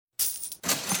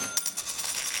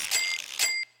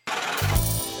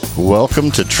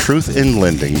Welcome to Truth in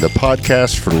Lending, the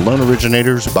podcast for loan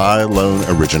originators by loan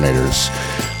originators.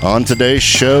 On today's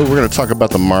show, we're going to talk about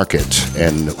the market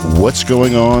and what's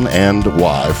going on and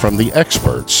why from the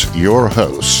experts, your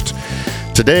host.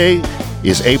 Today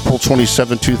is April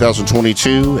 27,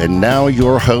 2022, and now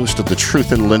your host of the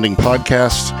Truth in Lending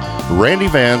podcast, Randy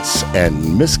Vance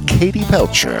and Miss Katie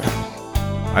Pelcher.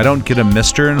 I don't get a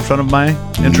Mr. in front of my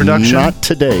introduction. Not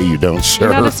today, you don't, sir.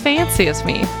 You're not as fancy as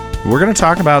me. We're going to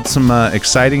talk about some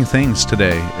exciting things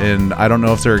today, and I don't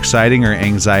know if they're exciting or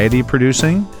anxiety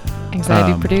producing.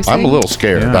 Anxiety producing? I'm a little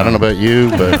scared. Yeah. I don't know about you,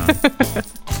 but...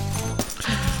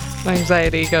 My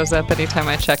anxiety goes up anytime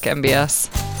I check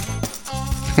MBS.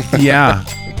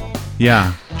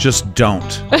 Yeah, just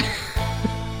don't.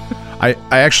 I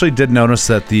actually did notice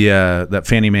that that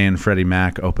Fannie Mae and Freddie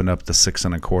Mac opened up the 6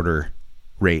 1/4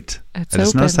 rate. I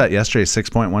just noticed that yesterday.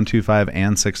 6.125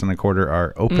 and 6 1/4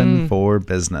 are open for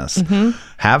business. Mm-hmm.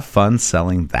 Have fun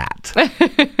selling that.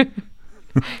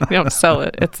 You don't sell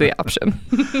it; it's the option.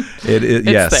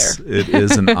 Yes, there. It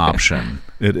is an option.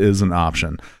 It is an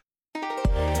option.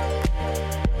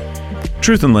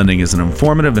 Truth in Lending is an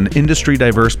informative and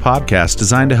industry-diverse podcast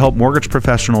designed to help mortgage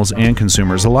professionals and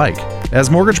consumers alike. As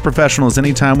mortgage professionals,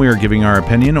 anytime we are giving our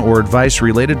opinion or advice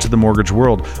related to the mortgage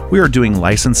world, we are doing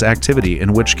licensed activity,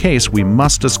 in which case we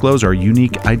must disclose our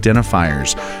unique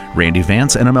identifiers. Randy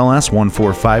Vance, NMLS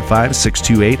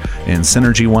 1455628, and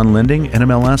Synergy One Lending,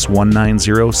 NMLS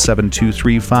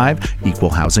 1907235,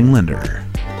 Equal Housing Lender.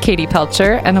 Katie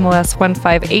Pelcher, NMLS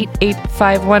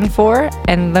 1588514,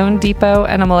 and Loan Depot,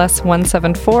 NMLS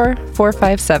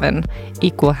 174457,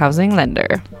 Equal Housing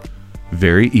Lender.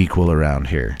 Very equal around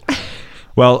here.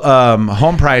 Well,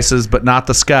 home prices, but not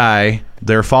the sky,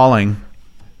 they're falling.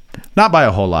 Not by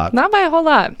a whole lot. Not by a whole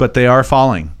lot. But they are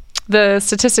falling. The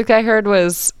statistic I heard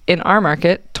was in our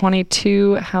market,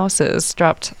 22 houses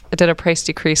did a price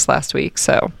decrease last week.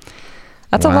 So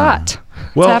that's a lot.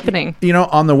 What's happening? You know,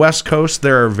 on the West Coast,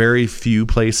 there are very few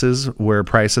places where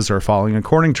prices are falling.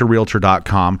 According to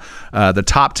Realtor.com, the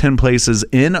top 10 places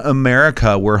in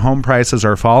America where home prices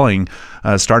are falling,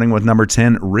 starting with number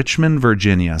 10, Richmond,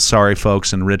 Virginia. Sorry,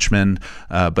 folks in Richmond,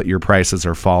 but your prices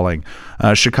are falling.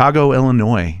 Chicago,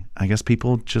 Illinois. I guess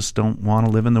people just don't want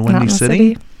to live in the windy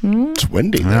city. It's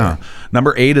windy there. Yeah.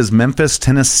 Number 8 is Memphis,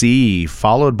 Tennessee,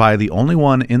 followed by the only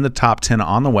one in the top 10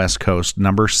 on the West Coast,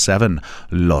 number 7,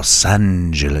 Los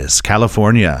Angeles,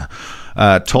 California.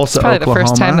 Tulsa, it's probably Oklahoma. The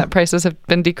first time that prices have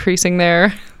been decreasing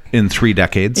there. In 3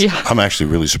 decades. Yeah. I'm actually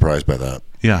really surprised by that.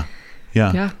 Yeah.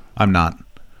 I'm not.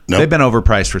 Nope. They've been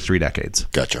overpriced for 3 decades.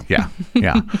 Gotcha. Yeah.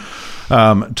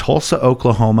 Tulsa,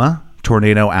 Oklahoma,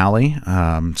 Tornado Alley,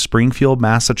 Springfield,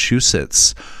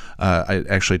 Massachusetts. I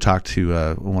actually talked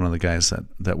to one of the guys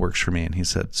that works for me, and he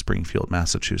said Springfield,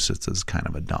 Massachusetts is kind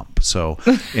of a dump. So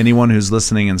anyone who's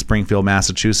listening in Springfield,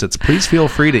 Massachusetts, please feel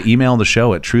free to email the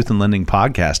show at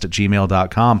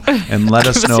truthandlendingpodcast@gmail.com and let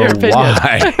us know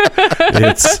why.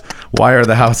 Why are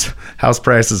the house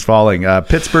prices falling?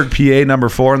 Pittsburgh, PA, number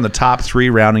 4 in the top 3,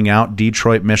 rounding out.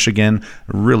 Detroit, Michigan,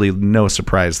 really no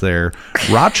surprise there.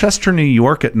 Rochester, New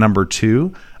York at number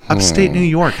 2. Upstate New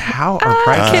York, how are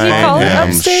prices? Can you call it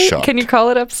upstate? Shocked. Can you call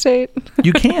it upstate?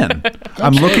 You can.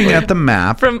 I'm looking at the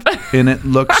map, and it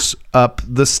looks up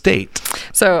the state.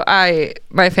 So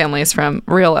my family is from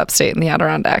real upstate in the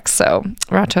Adirondacks. So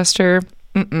Rochester.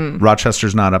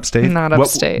 Rochester's not upstate? Not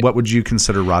upstate. What would you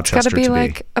consider Rochester to be? It's got to be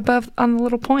like above on the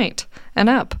little point and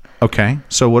up. Okay.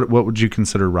 So what would you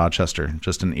consider Rochester?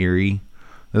 Just an Erie?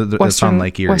 It's on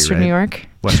Lake Erie, Western right? New York.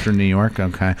 Western New York,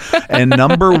 okay. And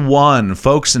number 1,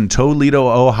 folks in Toledo,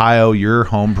 Ohio, your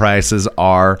home prices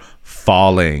are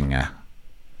falling.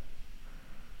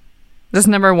 Does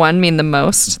number 1 mean the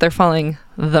most? They're falling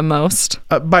the most?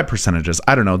 By percentages.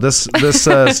 I don't know. This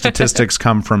statistics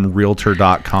come from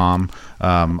Realtor.com.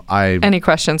 Any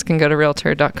questions can go to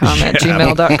Realtor.com at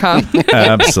gmail.com.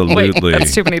 Absolutely. Wait,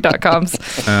 that's too many .coms.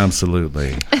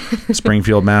 Absolutely.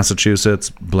 Springfield, Massachusetts,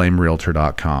 blame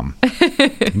Realtor.com.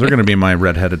 They're going to be my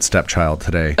redheaded stepchild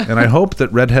today. And I hope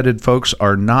that redheaded folks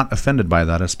are not offended by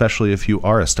that, especially if you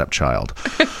are a stepchild.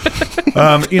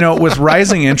 With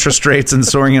rising interest rates and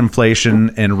soaring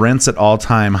inflation and rents at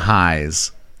all-time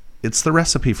highs, it's the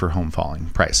recipe for home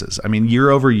falling prices. I mean, year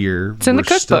over year. It's in the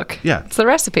cookbook. Yeah. It's the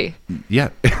recipe. Yeah.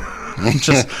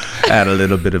 Just add a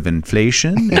little bit of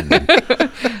inflation. And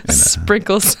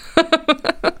sprinkles.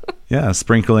 Yeah,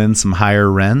 sprinkle in some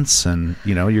higher rents, and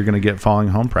you're going to get falling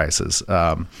home prices.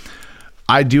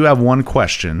 I do have one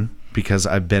question, because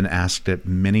I've been asked it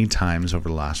many times over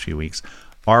the last few weeks.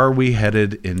 Are we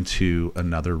headed into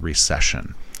another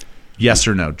recession? Yes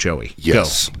or no, Joey?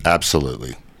 Yes, Go.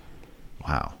 absolutely.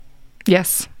 Wow.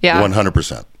 Yes. Yeah.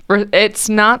 100%. It's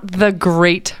not the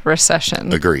Great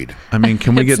Recession. Agreed. I mean,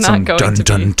 can we get It's some not dun going to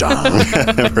dun be.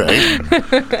 dun?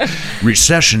 Right?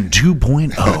 Recession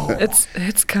 2.0.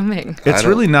 It's coming. It's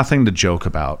really nothing to joke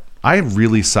about. I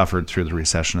really suffered through the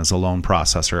recession as a loan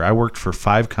processor. I worked for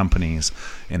 5 companies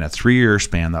in a 3-year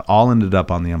span that all ended up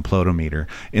on the implodometer.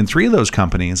 In 3 of those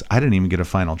companies, I didn't even get a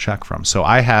final check from. So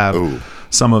I have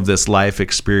some of this life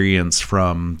experience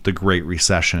from the Great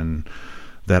Recession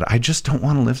that I just don't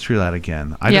want to live through that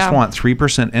again. I just want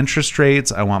 3% interest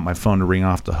rates. I want my phone to ring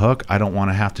off the hook. I don't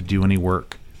want to have to do any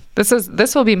work.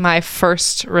 This will be my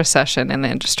first recession in the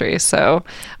industry, so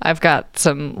I've got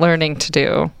some learning to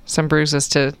do, some bruises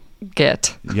to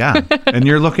get. Yeah, and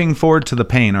you're looking forward to the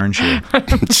pain, aren't you?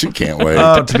 She can't wait.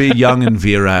 Oh, to be young and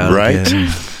virile, Right?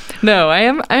 again. No, I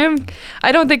am.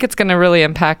 I don't think it's going to really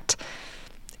impact.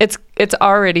 It's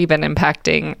already been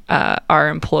impacting our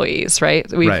employees,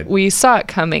 right? We saw it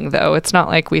coming, though. It's not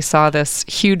like we saw this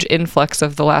huge influx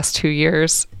of the last 2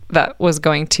 years that was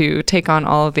going to take on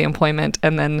all of the employment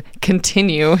and then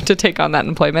continue to take on that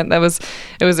employment. It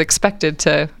was expected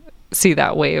to see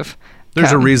that wave.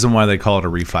 There's a reason why they call it a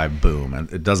refi boom,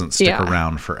 and it doesn't stick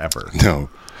around forever. No.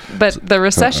 But the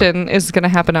recession is going to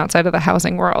happen outside of the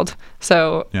housing world,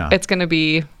 so it's going to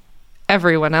be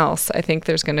everyone else. I think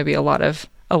there's going to be a lot of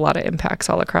impacts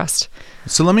all across.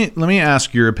 So let me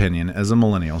ask your opinion as a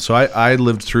millennial. So I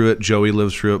lived through it. Joey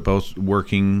lived through it, both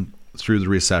working through the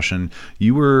recession.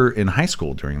 You were in high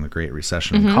school during the Great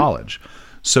Recession in college.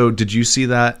 So did you see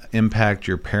that impact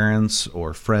your parents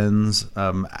or friends?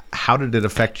 How did it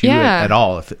affect you at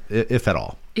all, if at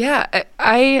all? Yeah,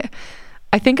 I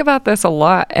think about this a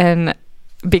lot, and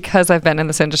because I've been in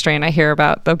this industry and I hear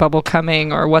about the bubble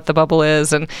coming or what the bubble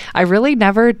is, and I really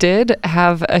never did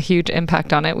have a huge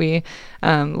impact on it. We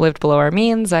lived below our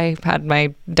means.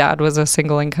 My dad was a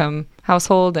single income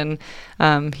household, and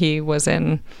he was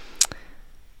in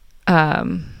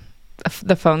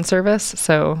the phone service.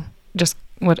 So just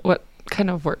what kind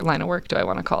of line of work do I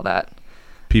want to call that?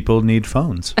 People need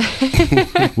phones.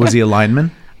 Was he a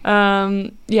lineman?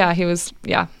 Yeah, he was.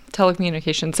 Yeah.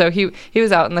 Telecommunications. So he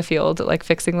was out in the field like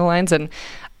fixing the lines, and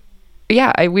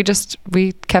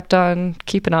we kept on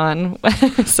keeping on.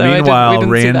 So meanwhile,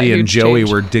 Randy and Joey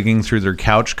were digging through their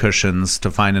couch cushions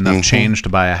to find enough change to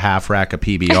buy a half rack of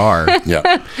PBR.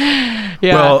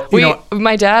 Yeah. Well,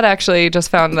 my dad actually just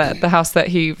found that the house that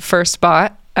he first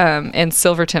bought in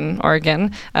Silverton,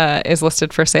 Oregon, is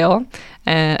listed for sale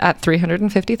at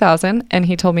 $350,000, and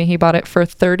he told me he bought it for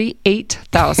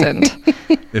 $38,000.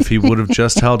 If he would have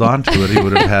just held on to it, he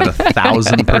would have had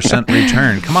 1,000%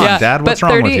 return. Come on, Dad, what's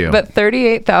wrong with you? But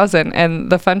 $38,000,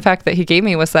 and the fun fact that he gave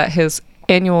me was that his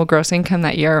annual gross income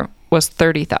that year was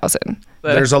 $30,000.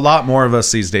 There's a lot more of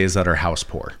us these days that are house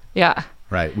poor. Yeah.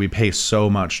 Right. We pay so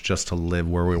much just to live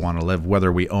where we want to live,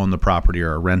 whether we own the property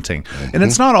or are renting. And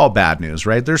it's not all bad news,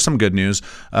 right? There's some good news.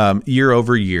 Year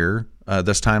over year,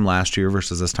 this time last year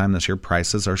versus this time this year,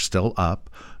 prices are still up.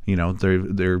 You know,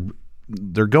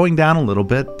 they're going down a little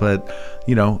bit, but,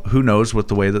 you know, who knows what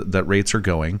the way that rates are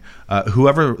going.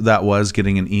 Whoever that was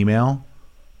getting an email,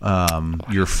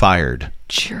 you're fired.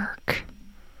 Jerk.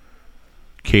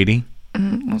 Katie?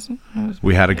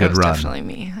 We had a good run. Definitely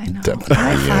me. I know.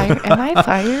 Am I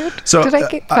fired? So, did I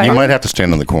get fired? You might have to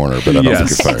stand in the corner, but I don't think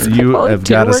you're fired. You have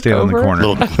got to stand in the corner.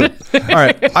 All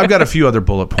right. I've got a few other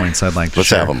bullet points I'd like to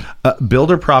share. Let's have them.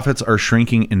 Builder profits are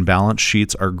shrinking and balance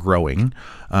sheets are growing.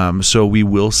 So we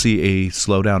will see a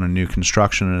slowdown in new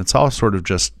construction. And it's all sort of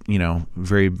just, you know,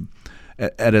 very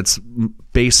at its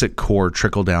basic core,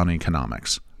 trickle down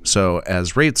economics. So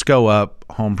as rates go up,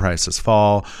 home prices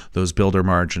fall, those builder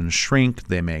margins shrink,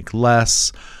 they make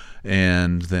less,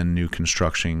 and then new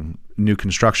construction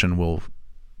will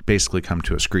basically come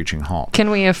to a screeching halt. Can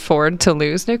we afford to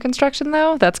lose new construction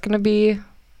though? That's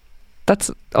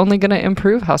only going to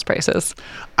improve house prices.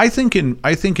 I think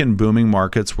in booming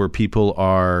markets where people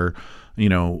are, you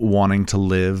know, wanting to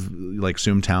live, like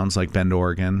Zoom towns like Bend,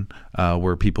 Oregon,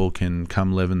 where people can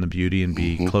come live in the beauty and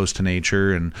be close to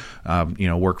nature and, you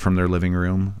know, work from their living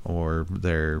room or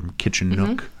their kitchen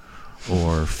nook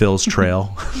or Phil's Trail.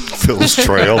 Phil's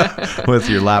Trail. With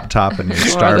your laptop and your Or the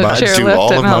Starbucks. I do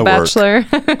all of my Bachelor.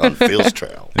 work on Phil's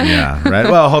Trail. Yeah, right.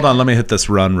 Well, hold on. Let me hit this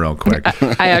run real quick.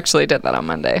 I actually did that on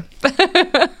Monday.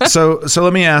 So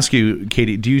let me ask you,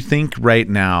 Katie, do you think right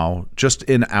now, just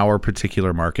in our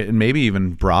particular market and maybe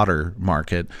even broader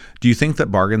market, do you think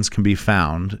that bargains can be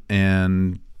found?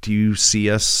 And do you see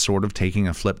us sort of taking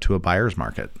a flip to a buyer's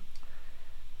market?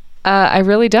 I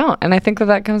really don't. And I think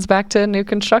that comes back to new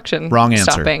construction. Wrong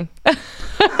answer. Stopping.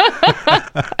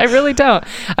 I really don't.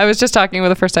 I was just talking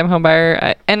with a first-time home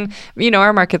buyer, and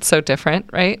our market's so different,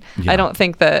 right? Yeah. I don't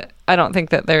think that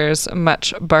there's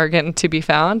much bargain to be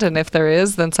found, and if there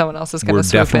is, then someone else is going to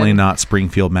swoop in. We're definitely not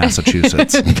Springfield,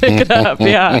 Massachusetts. Pick it up,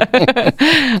 yeah.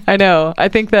 I know. I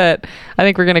think we're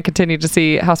going to continue to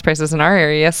see house prices in our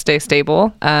area stay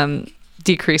stable.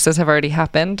 Decreases have already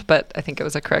happened, but I think it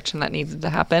was a correction that needed to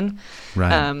happen.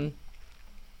 Right.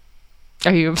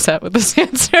 Are you upset with this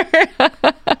answer?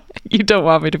 You don't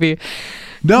want me to be.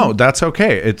 No, that's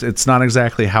okay. It's not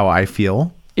exactly how I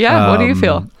feel. Yeah. What do you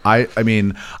feel? I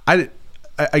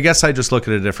guess I just look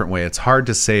at it a different way. It's hard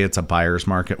to say it's a buyer's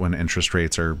market when interest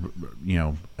rates are,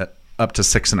 up to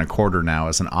 6.25% now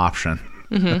as an option.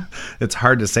 Mm-hmm. It's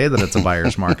hard to say that it's a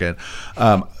buyer's market.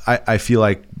 I feel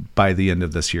like by the end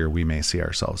of this year, we may see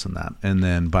ourselves in that. And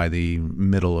then by the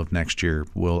middle of next year,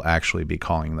 we'll actually be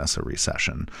calling this a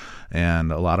recession.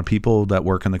 And a lot of people that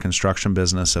work in the construction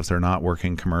business, if they're not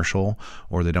working commercial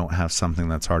or they don't have something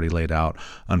that's already laid out,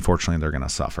 unfortunately, they're going to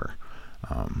suffer.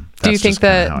 Do you think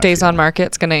that days on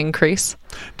market's going to increase?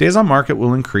 Days on market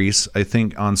will increase. I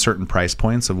think on certain price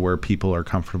points of where people are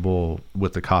comfortable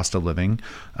with the cost of living,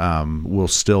 will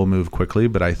still move quickly.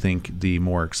 But I think the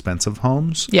more expensive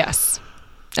homes, yes,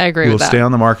 I agree with that, will stay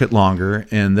on the market longer.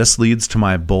 And this leads to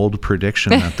my bold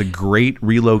prediction that the great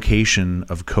relocation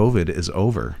of COVID is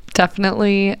over.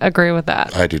 Definitely agree with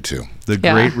that. I do too. The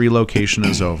great relocation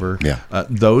is over. Yeah.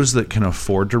 Those that can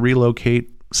afford to relocate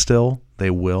still, they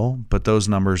will, but those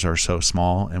numbers are so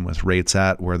small, and with rates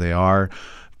at where they are,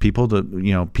 people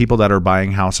that are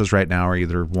buying houses right now are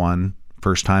either one,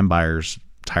 first-time buyers,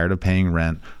 tired of paying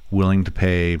rent, willing to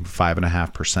pay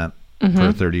 5.5% for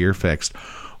a 30-year fixed,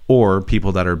 or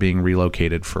people that are being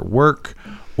relocated for work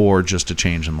or just a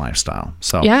change in lifestyle.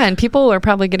 So yeah, and people are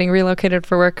probably getting relocated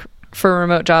for work for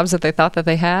remote jobs that they thought that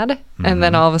they had, and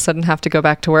then all of a sudden have to go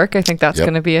back to work. I think that's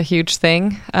going to be a huge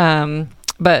thing.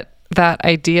 But that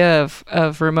idea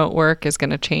of remote work is going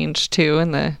to change too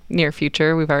in the near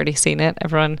future. We've already seen it.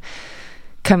 Everyone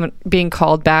being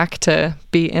called back to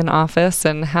be in office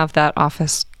and have that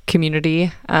office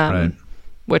community, right,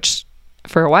 which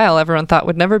for a while everyone thought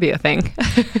would never be a thing.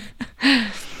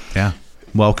 Yeah.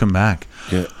 Welcome back.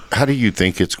 Yeah. How do you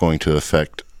think it's going to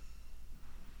affect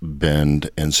Bend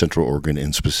and Central Oregon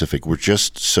in specific? We're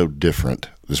just so different.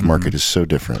 This market is so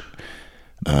different.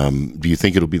 Do you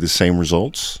think it'll be the same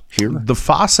results here? The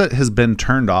faucet has been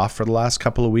turned off for the last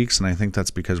couple of weeks, and I think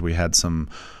that's because we had some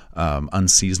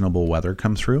unseasonable weather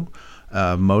come through.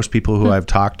 Most people who I've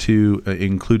talked to,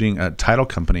 including title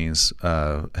companies,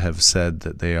 have said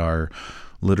that they are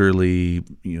literally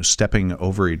stepping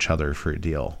over each other for a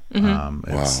deal.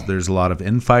 There's a lot of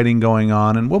infighting going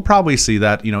on, and we'll probably see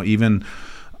that even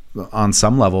on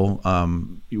some level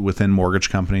within mortgage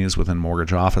companies, within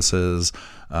mortgage offices,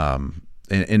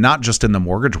 and not just in the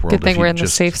mortgage world. Good thing we're in the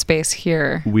safe space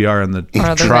here. We are in the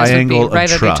triangle of right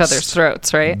trust. At each other's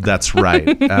throats, right? That's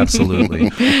right.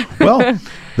 Absolutely. Well,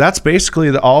 that's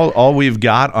basically all we've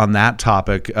got on that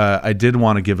topic. I did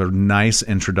want to give a nice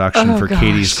introduction for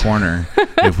Katie's Corner.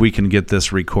 If we can get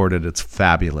this recorded, it's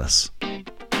fabulous.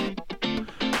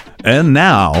 And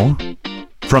now,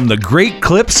 from the great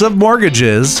clips of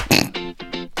mortgages,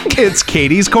 it's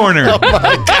Katie's Corner. Oh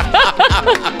my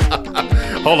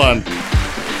God. Hold on.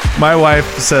 My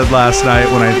wife said last night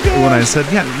when I said,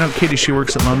 Katie, she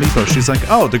works at Loan Depot. She's like,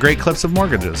 oh, the Great Clips of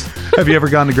mortgages. Have you ever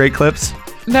gone to Great Clips?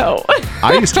 No.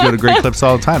 I used to go to Great Clips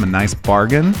all the time. A nice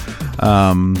bargain.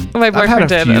 My boyfriend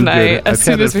did, and as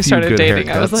soon as we started dating,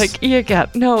 I was like,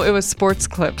 no, it was Sports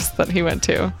Clips that he went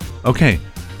to. Okay.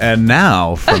 And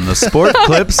now, from the Sport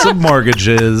Clips of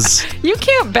mortgages, you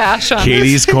can't bash on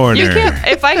Katie's Corner.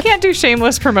 If I can't do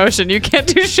shameless promotion, you can't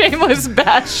do shameless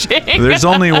bashing. There's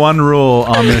only one rule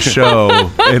on this show,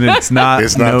 and it's not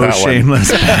no shameless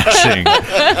bashing.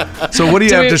 So what do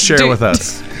you have to share with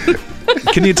us?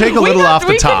 Can you take a little off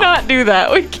the top? We cannot do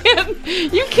that. We can't.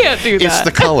 You can't do that. It's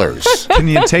the colors. Can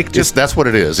you take that's what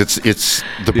it is. It's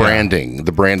the branding.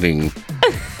 The branding.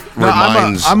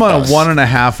 I'm on a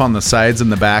 1.5 on the sides and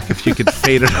the back. If you could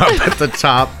fade it up at the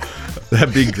top,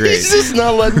 that'd be great. He's just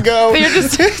not letting go. You're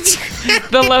just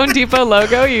the Loan Depot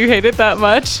logo. You hate it that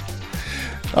much?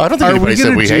 I don't think anybody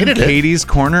said we hated it. Katie's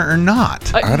Corner or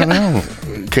not? I don't know.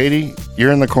 Katie,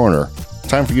 you're in the corner.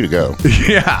 Time for you to go.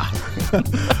 Yeah.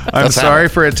 I'm sorry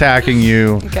for attacking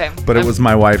you. Okay. But it was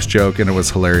my wife's joke and it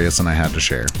was hilarious and I had to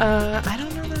share. I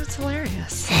don't know that it's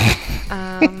hilarious.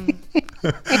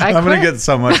 I'm going to get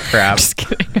so much crap. Just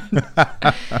kidding.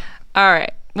 All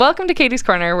right. Welcome to Katie's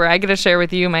Corner, where I get to share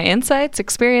with you my insights,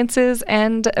 experiences,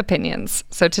 and opinions.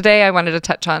 So today I wanted to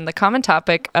touch on the common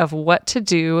topic of what to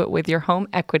do with your home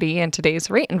equity in today's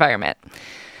rate environment.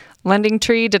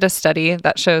 LendingTree did a study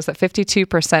that shows that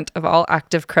 52% of all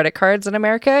active credit cards in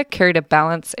America carried a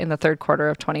balance in the third quarter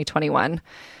of 2021.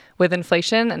 With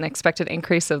inflation and expected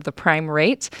increase of the prime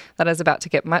rate, that is about to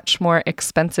get much more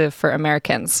expensive for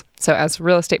Americans. So as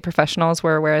real estate professionals,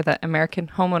 we're aware that American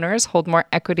homeowners hold more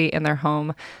equity in their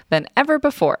home than ever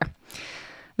before.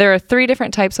 There are 3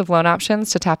 different types of loan options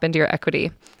to tap into your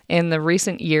equity. In the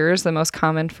recent years, the most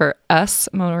common for us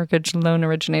mortgage loan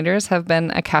originators have been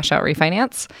a cash-out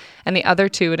refinance, and the other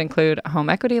 2 would include a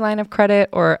home equity line of credit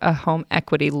or a home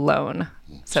equity loan.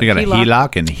 So you got a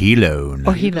HELOC and HELOAN.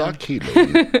 Or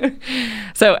HELOAN.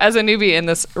 So as a newbie in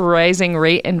this rising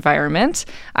rate environment,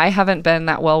 I haven't been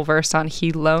that well versed on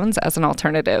HELOANs as an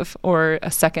alternative, or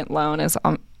a second loan is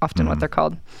often what they're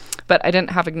called. But I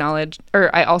didn't have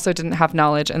I also didn't have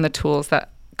knowledge in the tools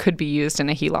that could be used in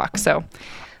a HELOC. So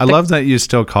I love that you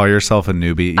still call yourself a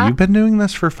newbie. You've been doing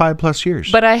this for 5+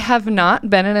 years. But I have not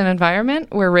been in an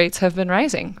environment where rates have been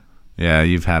rising. Yeah,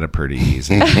 you've had it pretty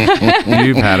easy. You've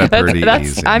had it pretty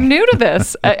easy. I'm new to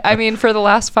this. I mean, for the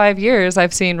last 5 years,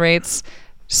 I've seen rates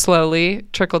slowly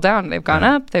trickle down. They've gone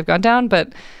up, they've gone down,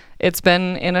 but it's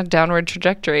been in a downward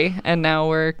trajectory, and now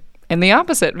we're in the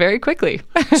opposite very quickly.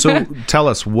 So tell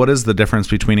us, what is the difference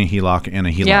between a HELOC and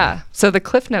a HELOAN? Yeah, so the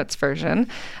Cliff Notes version,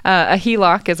 a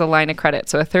HELOC is a line of credit,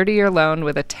 so a 30-year loan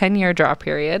with a 10-year draw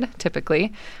period,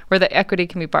 typically, where the equity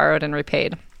can be borrowed and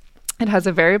repaid. It has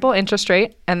a variable interest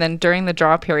rate, and then during the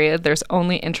draw period, there's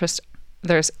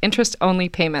interest-only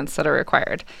payments that are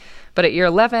required. But at year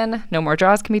 11, no more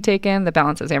draws can be taken. The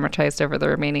balance is amortized over the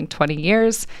remaining 20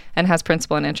 years and has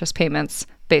principal and interest payments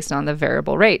based on the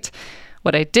variable rate.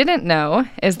 What I didn't know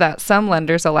is that some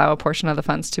lenders allow a portion of the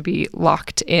funds to be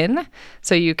locked in.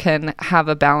 So you can have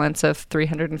a balance of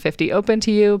 $350 open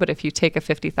to you, but if you take a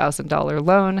 $50,000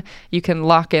 loan, you can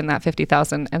lock in that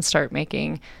 $50,000 and start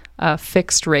making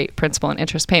fixed rate principal and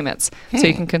interest payments. So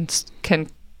you can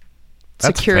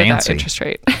secure that interest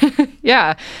rate.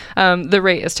 Yeah. The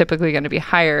rate is typically going to be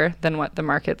higher than what the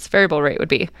market's variable rate would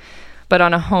be. But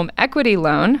on a home equity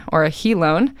loan or a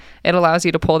HELOAN, it allows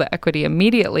you to pull the equity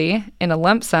immediately in a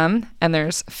lump sum, and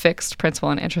there's fixed principal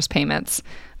and interest payments.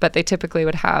 But they typically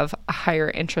would have a higher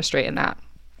interest rate in that.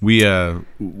 We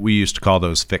used to call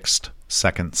those fixed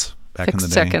seconds back in the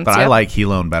day. Seconds, but yep. I like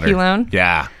HELOAN better. HELOAN?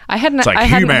 Yeah. I hadn't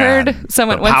heard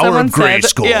someone when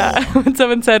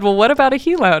someone said, "Well, what about a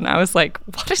HELOAN?" I was like,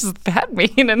 "What does that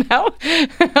mean?" And how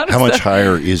much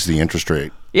higher is the interest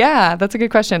rate? Yeah, that's a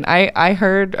good question. I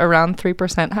heard around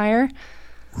 3% higher.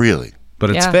 Really?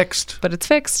 But it's fixed. But it's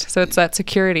fixed, so it's that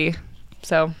security.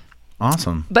 So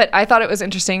awesome. But I thought it was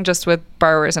interesting just with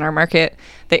borrowers in our market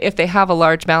that if they have a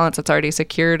large balance that's already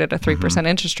secured at a 3%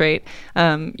 interest rate,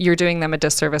 you're doing them a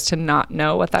disservice to not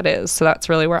know what that is. So that's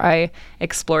really where I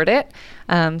explored it.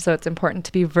 So it's important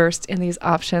to be versed in these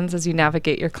options as you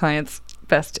navigate your client's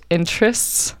best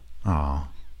interests. Oh,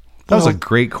 that was a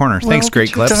great corner. Thanks,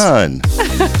 Great Clips. Done.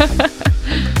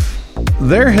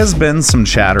 There has been some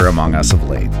chatter among us of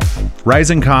late.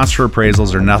 Rising costs for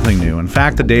appraisals are nothing new. In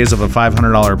fact, the days of a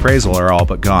 $500 appraisal are all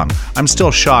but gone. I'm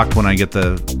still shocked when I get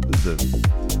the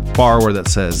borrower that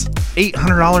says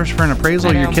 $800 for an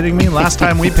appraisal. You're kidding me? Last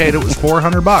time we paid it was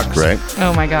 $400. Right.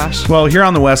 Oh my gosh. Well, here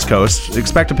on the West Coast,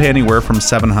 expect to pay anywhere from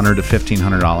 $700 to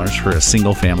 $1,500 for a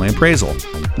single family appraisal.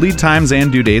 Lead times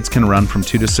and due dates can run from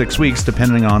 2 to 6 weeks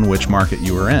depending on which market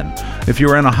you are in. If you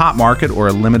are in a hot market or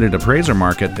a limited appraiser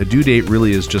market, a due date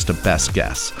really is just a best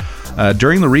guess.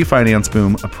 During the refinance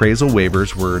boom, appraisal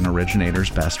waivers were an originator's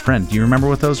best friend. Do you remember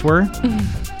what those were?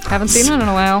 Haven't seen one in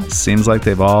a while. Seems like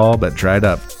they've all but dried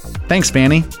up. Thanks,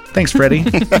 Fanny. Thanks, Freddie.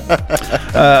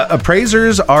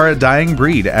 Appraisers are a dying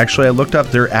breed. Actually, I looked up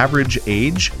their average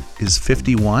age is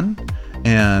 51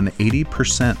 and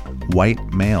 80% white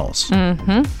males.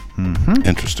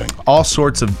 Interesting. All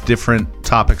sorts of different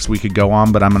topics we could go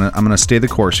on, but I'm gonna stay the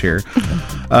course here.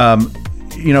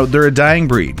 They're a dying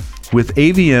breed. With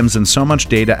AVMs and so much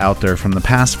data out there from the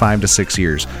past 5 to 6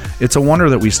 years, it's a wonder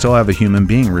that we still have a human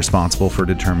being responsible for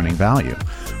determining value.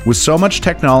 With so much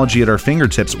technology at our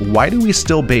fingertips, why do we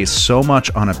still base so much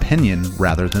on opinion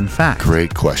rather than fact?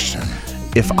 Great question.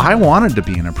 If I wanted to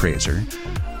be an appraiser,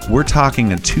 we're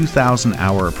talking a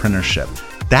 2,000-hour apprenticeship.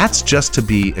 That's just to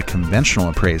be a conventional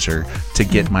appraiser to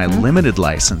get my limited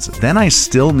license. Then I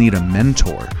still need a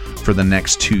mentor for the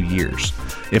next 2 years.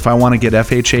 If I want to get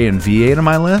FHA and VA to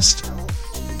my list,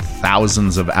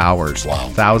 thousands of hours. Wow.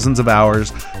 Thousands of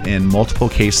hours and multiple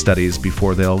case studies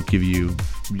before they'll give you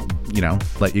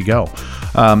let you go.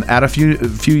 Add a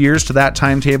few years to that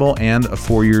timetable and a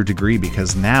 4-year degree,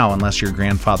 because now, unless you're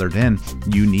grandfathered in,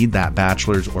 you need that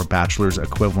bachelor's or bachelor's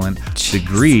equivalent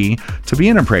degree to be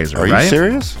an appraiser. Are you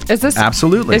serious? Is this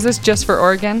absolutely? Is this just for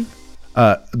Oregon?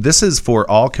 This is for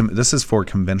this is for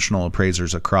conventional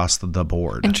appraisers across the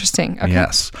board. Interesting. Okay.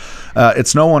 Yes.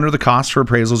 It's no wonder the costs for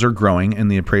appraisals are growing and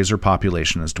the appraiser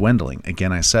population is dwindling.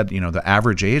 Again, I said, the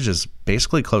average age is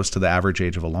basically close to the average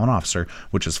age of a loan officer,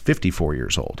 which is 54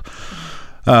 years old.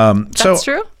 That's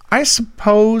true. I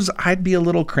suppose I'd be a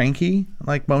little cranky,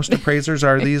 like most appraisers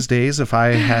are these days, if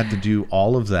I had to do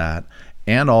all of that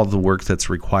and all the work that's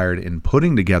required in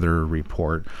putting together a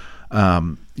report.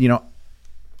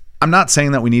 I'm not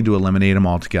saying that we need to eliminate them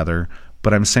altogether,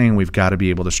 but I'm saying we've got to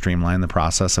be able to streamline the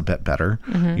process a bit better.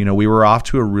 Mm-hmm. We were off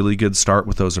to a really good start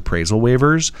with those appraisal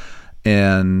waivers,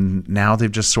 and now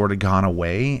they've just sort of gone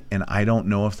away. And I don't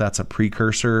know if that's a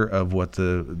precursor of what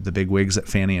the big wigs at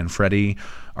Fannie and Freddie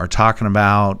are talking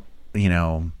about.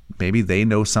 Maybe they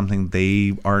know something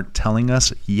they aren't telling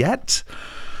us yet.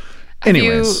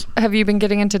 Anyways. Have you been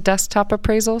getting into desktop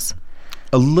appraisals?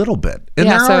 A little bit. And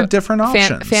there are different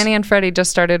options. Fannie and Freddie just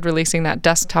started releasing that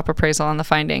desktop appraisal on the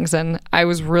findings, and I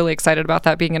was really excited about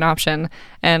that being an option.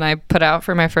 And I put out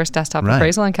for my first desktop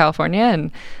appraisal in California,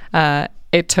 and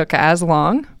it took as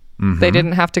long. Mm-hmm. They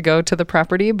didn't have to go to the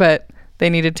property, but they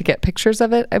needed to get pictures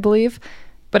of it, I believe.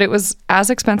 But it was as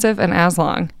expensive and as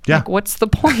long. Yeah. Like, what's the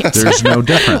point? There's no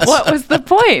difference. What was the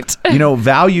point?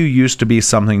 Value used to be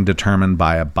something determined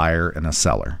by a buyer and a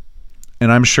seller.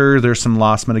 And I'm sure there's some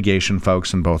loss mitigation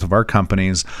folks in both of our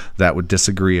companies that would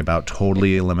disagree about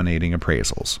totally eliminating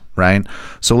appraisals, right?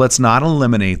 So let's not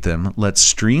eliminate them. Let's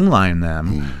streamline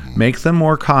them, make them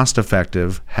more cost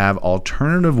effective, have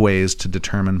alternative ways to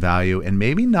determine value, and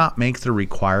maybe not make the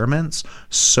requirements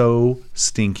so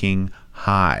stinking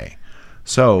high.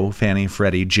 So Fannie,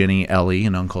 Freddie, Ginny, Ellie,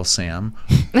 and Uncle Sam,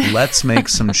 let's make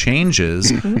some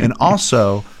changes. And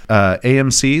also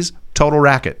AMC's, total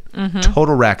racket. Mm-hmm.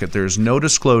 Total racket. There's no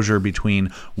disclosure between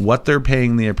what they're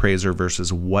paying the appraiser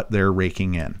versus what they're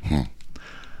raking in.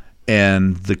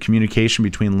 And the communication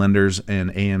between lenders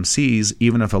and AMCs,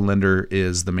 even if a lender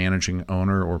is the managing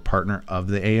owner or partner of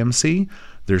the AMC,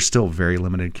 there's still very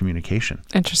limited communication.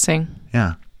 Interesting.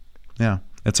 Yeah.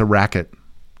 It's a racket.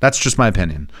 That's just my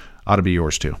opinion. Ought to be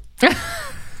yours too.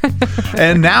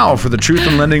 And now for the Truth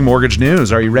in Lending Mortgage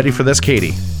News. Are you ready for this,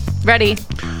 Katie? Ready.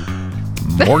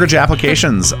 Mortgage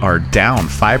applications are down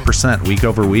 5% week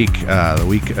over week. The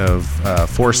week of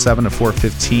 4/7 to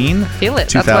 4/15. Feel it.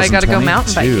 That's why I got to go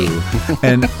mountain biking.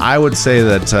 And I would say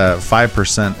that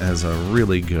 5% is a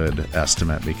really good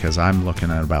estimate, because I'm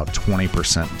looking at about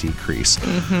 20% decrease.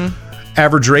 Mm-hmm.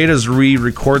 Average rate as we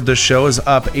record this show is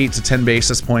up 8 to 10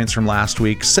 basis points from last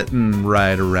week, sitting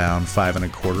right around 5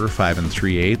 1/4, 5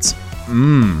 3/8.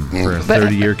 For a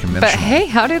 30-year conventional. But hey,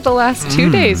 how did the last 2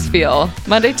 days feel?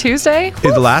 Monday, Tuesday?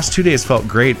 The last 2 days felt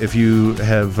great. If you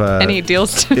have any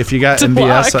deals, if you got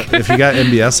MBS, if you got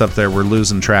MBS up there, we're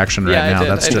losing traction right now.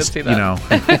 That's just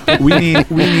we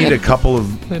need a couple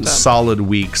of solid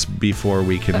weeks before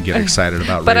we can get excited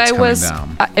about rates coming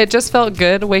down. It just felt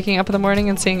good waking up in the morning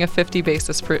and seeing a 50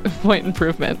 basis point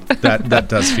improvement. That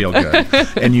does feel good,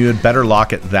 and you had better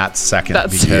lock it that second,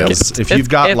 because if you've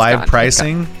got live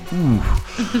pricing.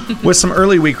 With some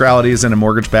early week rallies into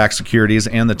mortgage-backed securities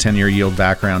and the 10-year yield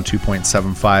back around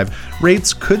 2.75,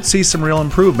 rates could see some real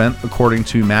improvement, according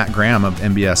to Matt Graham of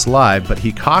MBS Live, but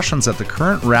he cautions that the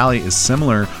current rally is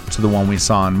similar to the one we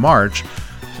saw in March,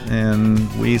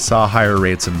 and we saw higher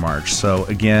rates in March. So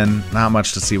again, not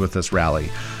much to see with this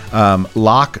rally.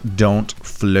 Lock, don't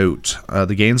float.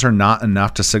 The gains are not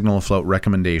enough to signal a float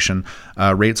recommendation.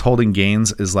 Rates holding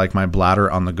gains is like my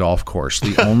bladder on the golf course.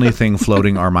 The only thing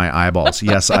floating are my eyeballs.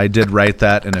 Yes, I did write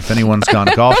that. And if anyone's gone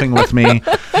golfing with me,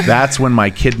 that's when my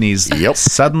kidneys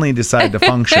suddenly decide to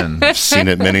function. I've seen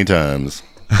it many times.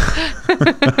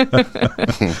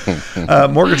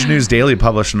 Mortgage News Daily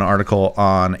published an article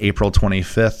on April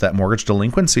 25th that mortgage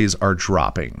delinquencies are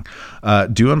dropping,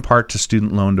 due in part to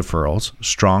student loan deferrals,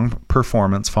 strong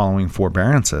performance following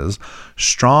forbearances,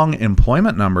 strong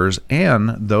employment numbers,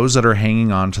 and those that are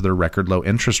hanging on to their record low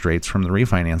interest rates from the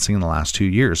refinancing in the last 2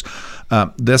 years.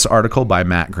 This article by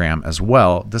Matt Graham as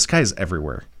well. This guy's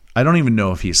everywhere. I don't even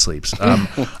know if he sleeps.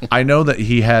 I know that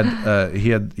he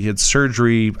had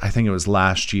surgery. I think it was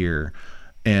last year,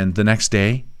 and the next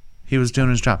day he was doing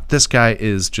his job. This guy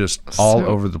is just all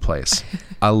over the place.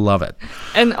 I love it,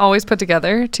 and always put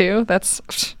together too. That's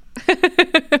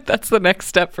the next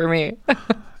step for me.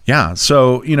 Yeah.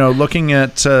 So, looking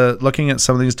at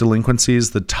some of these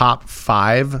delinquencies, the top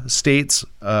 5 states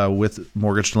with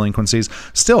mortgage delinquencies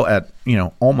still at,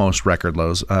 almost record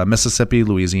lows. Mississippi,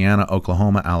 Louisiana,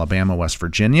 Oklahoma, Alabama, West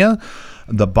Virginia.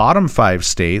 The bottom 5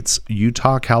 states,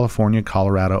 Utah, California,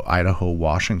 Colorado, Idaho,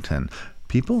 Washington.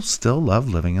 People still love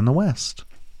living in the West.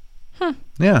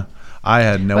 Yeah. I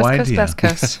had no idea. West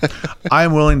Coast.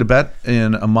 I'm willing to bet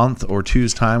in a month or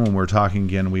two's time when we're talking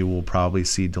again, we will probably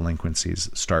see delinquencies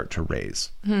start to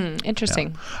raise. Interesting.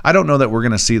 Yeah. I don't know that we're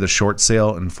going to see the short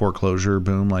sale and foreclosure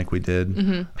boom like we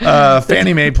did.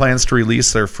 Fannie Mae plans to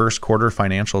release their first quarter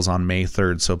financials on May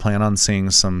 3rd, so plan on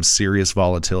seeing some serious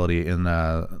volatility in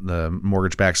the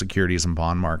mortgage-backed securities and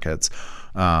bond markets.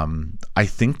 I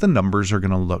think the numbers are going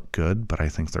to look good, but I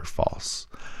think they're false.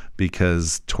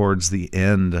 Because towards the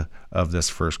end of this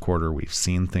first quarter, we've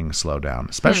seen things slow down,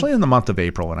 especially in the month of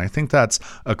April. And I think that's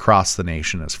across the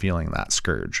nation is feeling that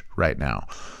scourge right now.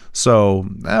 So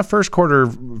first quarter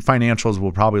financials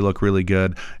will probably look really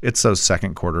good. It's those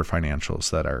second quarter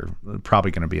financials that are probably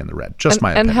going to be in the red. Just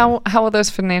my opinion. And how will those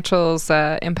financials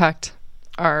impact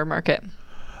our market?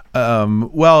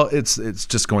 Well, it's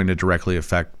just going to directly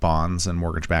affect bonds and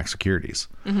mortgage-backed securities.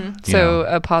 So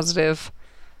a positive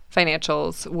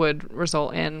financials would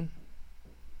result in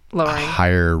lowering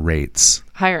higher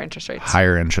interest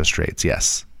rates.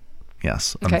 Yes,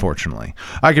 okay. Unfortunately.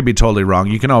 I could be totally wrong.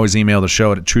 You can always email the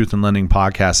show at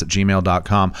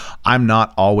truthandlendingpodcast@gmail.com. I'm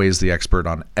not always the expert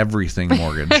on everything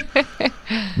mortgage.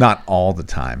 Not all the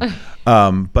time.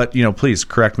 But please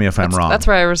correct me if I'm wrong. That's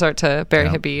where I resort to Barry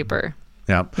Habib or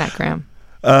Matt Graham.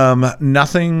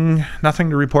 Nothing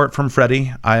to report from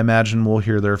Freddie. I imagine we'll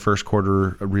hear their first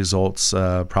quarter results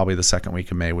probably the second week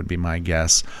of May would be my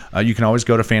guess. You can always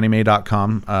go to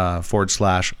fanniemae.com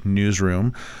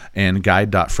 /newsroom and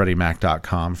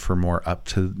guide.freddiemac.com for more up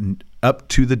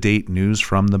to the date news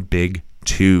from the Big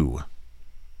Two.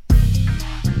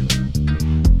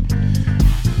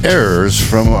 Errors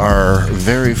from our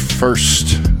very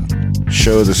first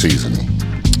show of the season.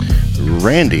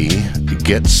 Randy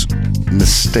gets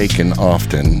mistaken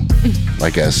often,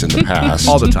 I guess, in the past.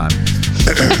 All the time.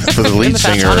 For the lead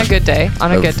singer. On a good day.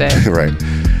 Right.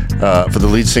 For the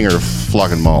lead singer of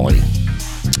Flogging Molly.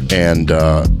 And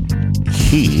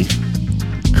he,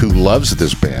 who loves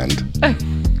this band,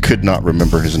 could not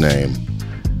remember his name.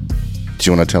 Do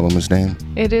you want to tell him his name?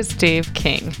 It is Dave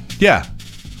King. Yeah,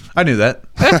 I knew that.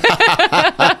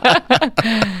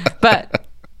 But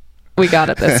we got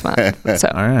it this month. So,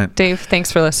 all right. Dave,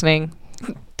 thanks for listening.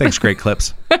 Thanks, Great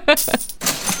Clips.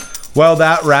 Well,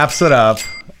 that wraps it up.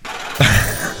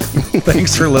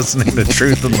 Thanks for listening to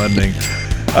Truth in Lending.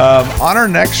 On our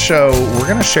next show, we're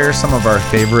going to share some of our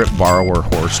favorite borrower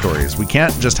horror stories. We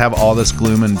can't just have all this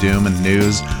gloom and doom and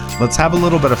news. Let's have a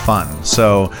little bit of fun.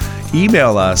 So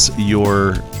email us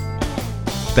your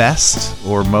best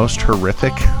or most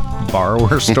horrific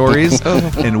borrower stories,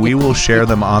 and we will share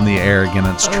them on the air. Again,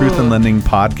 it's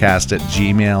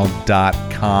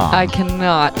truthandlendingpodcast@gmail.com. I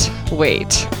cannot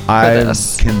wait for I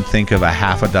this. can think of a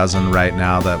half a dozen right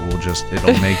now that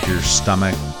it'll make your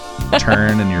stomach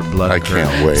turn and your blood I turn.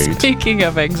 can't wait. Speaking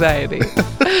of anxiety.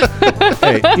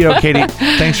 Hey, Katie,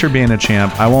 thanks for being a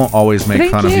champ. I won't always make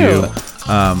fun of you,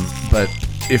 but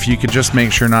if you could just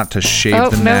make sure not to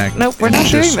shave the neck. Nope, we're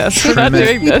not doing this. We're not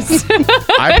doing this.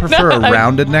 I prefer a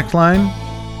rounded neckline.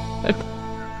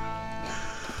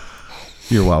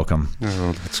 You're welcome.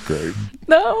 Oh, that's great.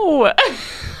 No,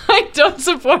 I don't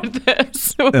support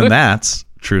this. And that's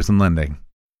Truth in Lending.